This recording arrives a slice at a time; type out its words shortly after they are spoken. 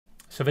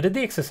So we did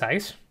the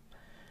exercise.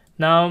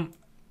 Now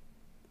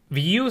we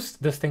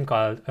used this thing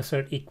called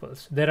assert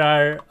equals. There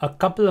are a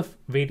couple of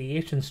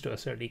variations to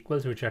assert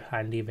equals which are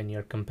handy when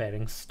you're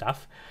comparing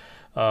stuff.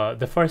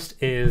 The first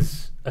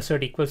is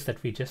assert equals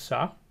that we just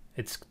saw.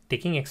 It's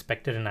taking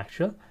expected and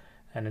actual,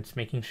 and it's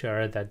making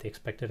sure that the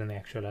expected and the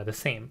actual are the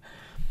same.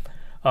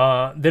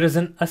 There is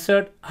an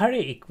assert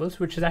array equals,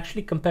 which is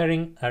actually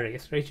comparing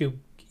arrays, right?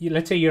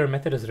 Let's say your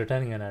method is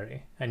returning an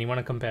array and you want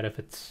to compare if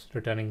it's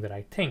returning the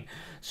right thing.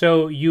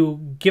 So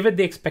you give it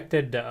the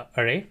expected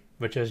array,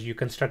 which is you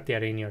construct the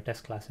array in your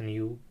test class and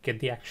you get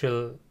the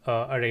actual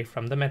array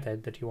from the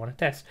method that you want to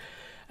test.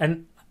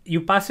 And you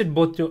pass it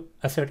both to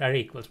assert array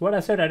equals. What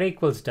assert array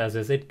equals does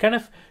is it kind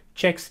of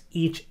checks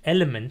each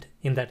element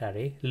in that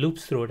array,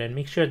 loops through it, and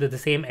makes sure that the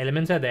same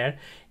elements are there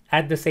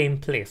at the same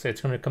place. So it's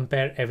going to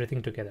compare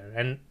everything together.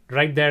 And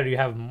right there you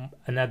have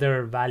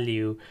another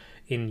value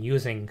in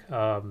using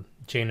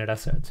JUnit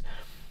asserts.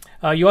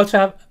 You also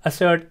have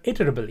assert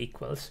iterable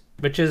equals,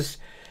 which is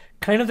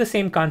kind of the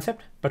same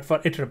concept, but for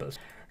iterables.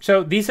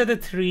 So these are the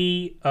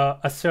three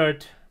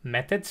assert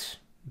methods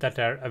that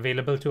are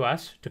available to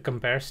us to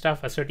compare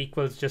stuff. Assert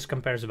equals just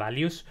compares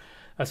values.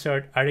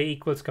 Assert array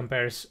equals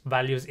compares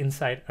values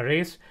inside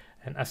arrays.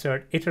 And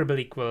assert iterable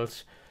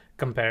equals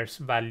compares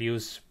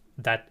values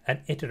that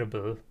an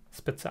iterable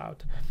spits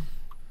out.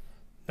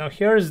 Now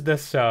here's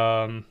this,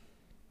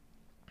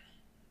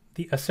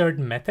 the assert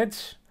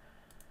methods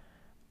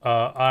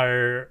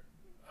there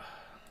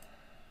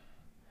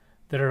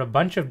are a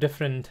bunch of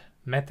different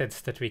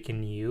methods that we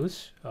can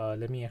use.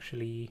 Let me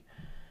actually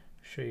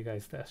show you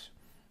guys this.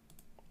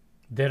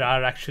 There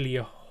are actually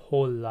a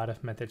whole lot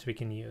of methods we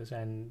can use,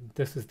 and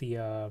this is the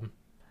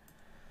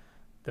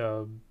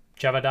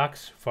Java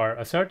docs for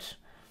asserts.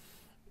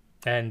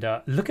 And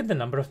look at the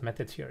number of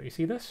methods here. You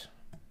see this?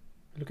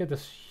 Look at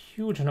this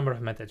huge number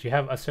of methods. You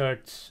have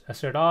asserts,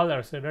 assert all, or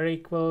assert array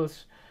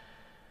equals.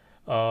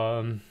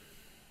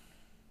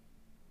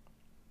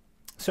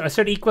 So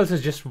assert equals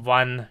is just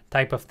one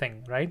type of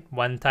thing, right?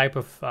 One type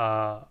of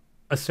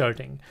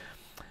asserting.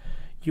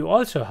 You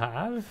also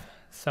have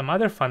some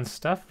other fun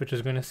stuff, which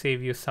is going to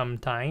save you some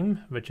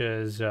time, which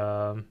is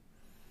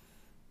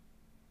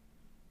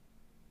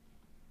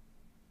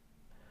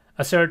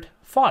assert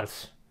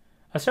false.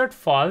 Assert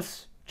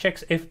false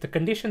checks if the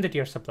condition that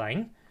you're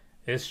supplying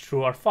is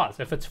true or false.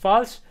 If it's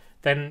false,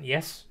 then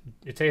yes,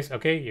 it says,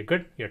 okay, you're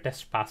good, your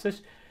test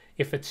passes.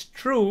 If it's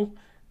true,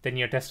 then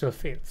your test will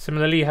fail.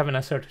 Similarly, you have an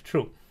assert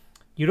true.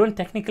 You don't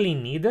technically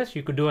need this.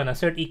 You could do an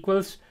assert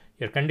equals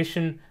your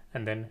condition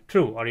and then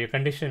true, or your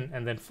condition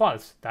and then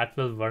false. That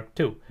will work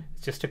too.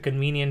 It's just a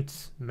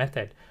convenience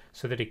method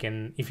so that you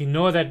can, if you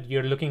know that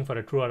you're looking for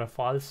a true or a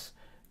false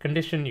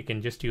condition, you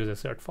can just use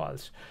assert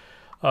false.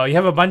 You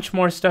have a bunch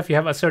more stuff. You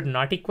have assert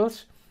not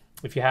equals.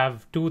 If you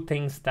have two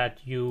things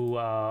that you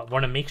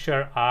want to make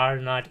sure are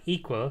not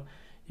equal,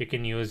 you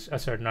can use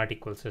assert not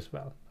equals as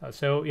well.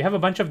 So you have a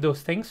bunch of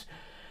those things.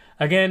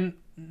 Again,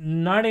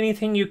 not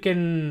anything you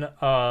can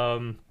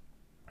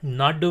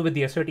not do with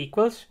the assert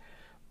equals,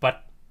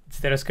 but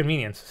there is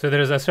convenience. So there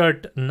is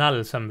assert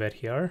null somewhere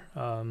here.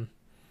 Oh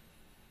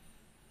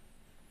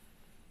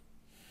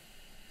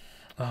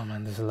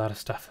man, there's a lot of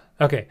stuff.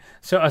 Okay,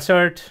 so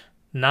assert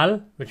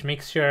null, which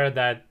makes sure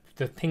that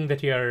the thing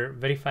that you're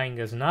verifying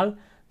is null.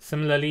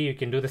 Similarly, you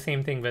can do the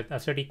same thing with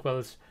assert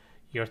equals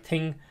your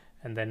thing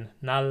and then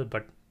null,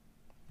 but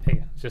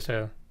hey, it's just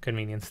a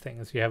convenience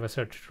thing. So you have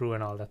assert true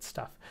and all that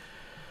stuff.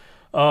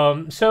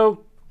 And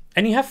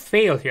you have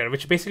fail here,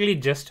 which basically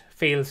just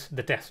fails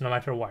the test no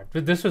matter what.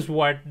 But this is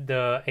what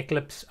the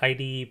Eclipse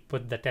IDE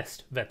put the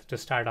test with to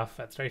start off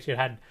with, right? So you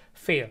had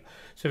fail.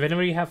 So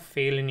whenever you have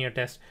fail in your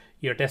test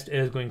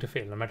is going to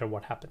fail no matter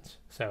what happens.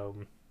 So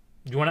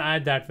you want to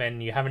add that when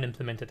you haven't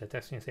implemented a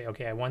test and you say,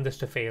 okay, I want this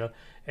to fail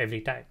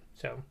every time.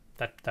 So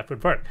that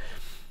would work.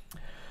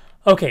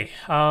 Okay.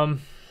 So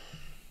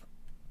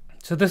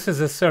this is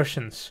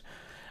assertions.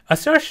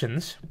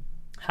 Assertions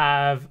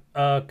have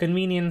a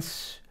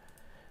convenience.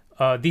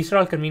 These are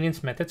all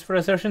convenience methods for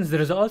assertions.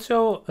 There is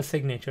also a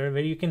signature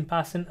where you can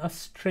pass in a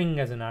string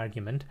as an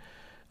argument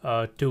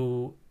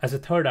as a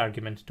third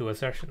argument to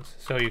assertions.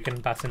 So you can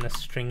pass in a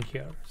string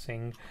here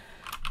saying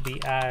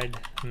the add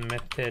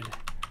method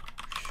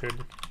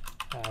should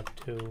have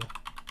two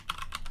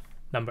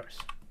numbers.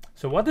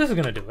 So what this is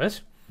going to do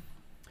is,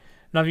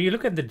 now if you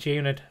look at the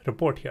JUnit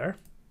report here,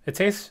 it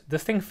says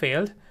this thing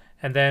failed,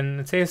 and then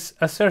it says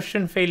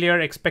assertion failure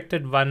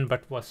expected 1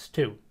 but was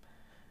 2.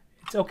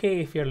 It's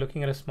okay if you're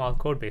looking at a small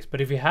code base, but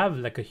if you have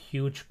like a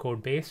huge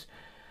code base,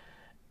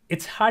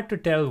 it's hard to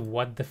tell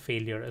what the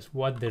failure is,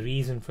 what the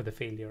reason for the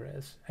failure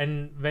is.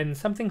 And when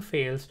something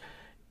fails,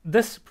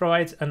 this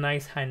provides a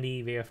nice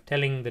handy way of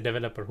telling the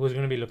developer who's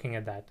going to be looking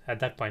at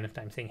that point of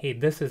time, saying, hey,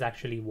 this is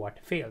actually what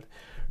failed.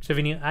 So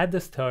when you add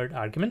this third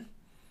argument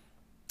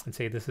and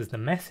say this is the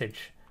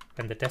message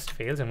when the test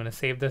fails, I'm going to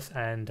save this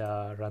and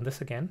run this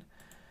again.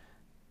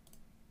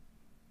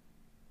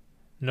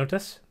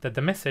 Notice that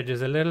the message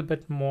is a little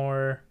bit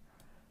more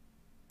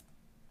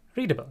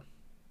readable,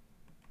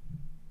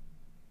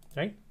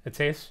 right? It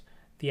says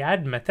the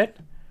add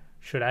method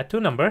should add 2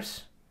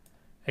 numbers,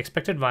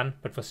 expected 1,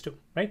 but was 2,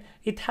 right?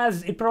 It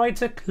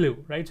provides a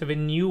clue, right? So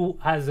when you,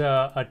 as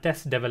a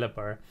test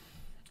developer,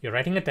 you're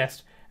writing a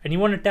test and you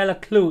want to tell a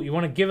clue, you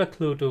want to give a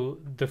clue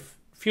to the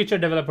future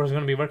developers who are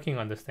going to be working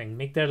on this thing,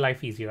 make their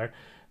life easier,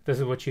 this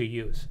is what you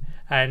use.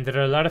 And there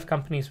are a lot of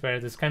companies where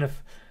there's kind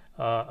of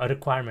a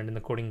requirement in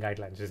the coding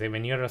guidelines. They say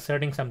when you're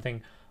asserting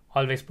something,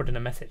 always put in a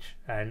message.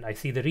 And I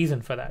see the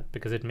reason for that,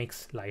 because it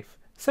makes life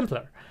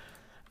simpler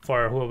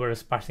for whoever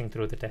is parsing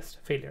through the test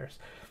failures.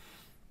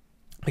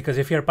 Because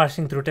if you're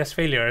parsing through test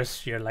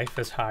failures, your life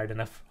is hard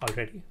enough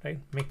already, right?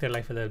 Make their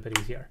life a little bit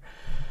easier.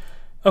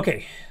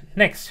 Okay,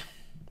 next.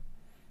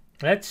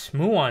 Let's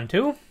move on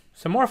to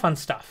some more fun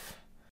stuff.